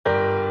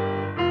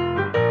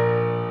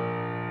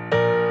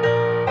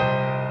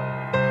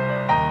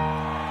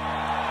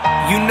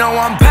You know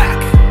I'm back,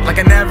 like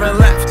I never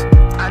left.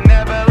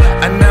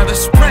 Another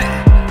sprint,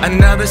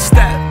 another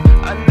step,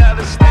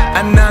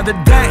 another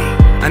day,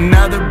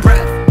 another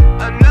breath.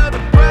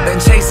 Been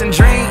chasing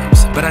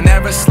dreams, but I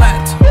never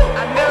slept.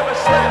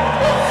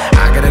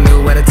 I got a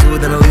new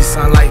attitude and a lease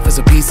on life is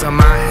a peace of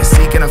mind.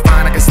 Seeking to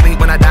find I can sleep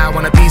when I die.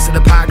 Want a piece of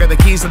the pie, got the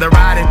keys to the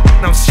ride.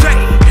 And I'm straight,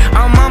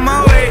 I'm on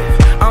my way.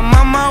 I'm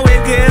on my way,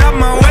 get up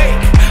my way.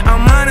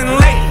 I'm running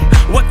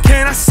late, what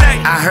can I say?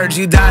 I heard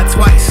you died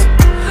twice.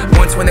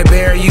 Once when they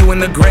bury you in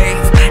the grave,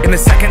 and the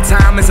second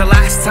time is the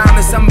last time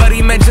that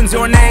somebody mentions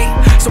your name.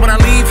 So when I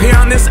leave here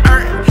on this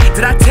earth,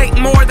 did I take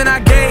more than I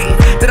gave?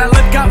 Did I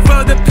look out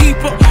for the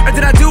people, or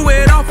did I do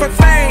it all for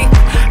fame?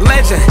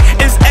 Legend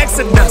is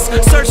Exodus,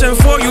 searching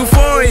for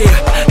euphoria.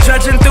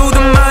 Trudging through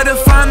the mud to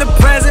find the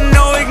present,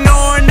 no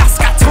ignoring us.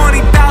 Got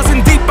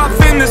 20,000 deep off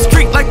in the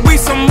street like we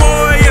some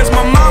warriors.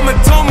 My mama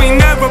told me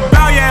never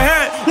bow your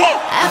head. Whoa.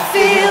 I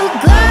feel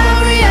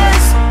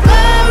glorious,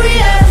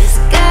 glorious.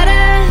 Got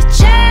a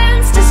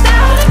chance to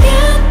start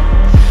again.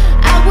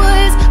 I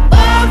was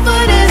born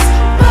for this,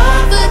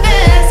 born for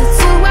this. It's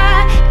who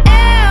I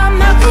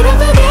am, how could I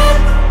forget?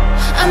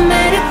 I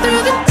made it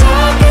through the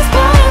darkest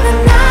part of the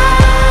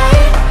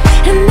night,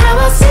 and now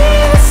I see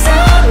the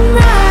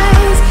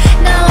sunrise.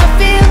 Now I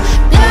feel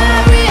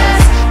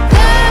glorious,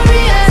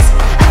 glorious.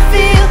 I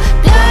feel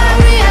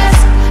glorious,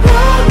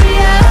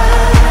 glorious.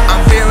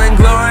 I'm feeling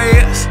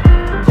glorious.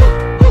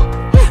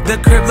 The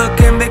crib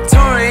looking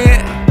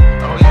Victorian.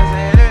 Oh yes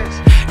it is.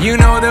 You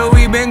know that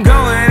we've been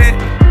going it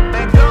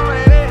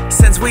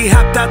since we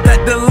hopped out that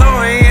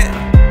DeLorean.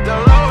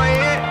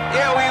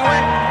 Yeah we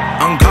went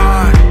on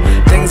guard.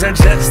 Things are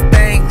just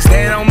things,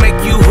 they don't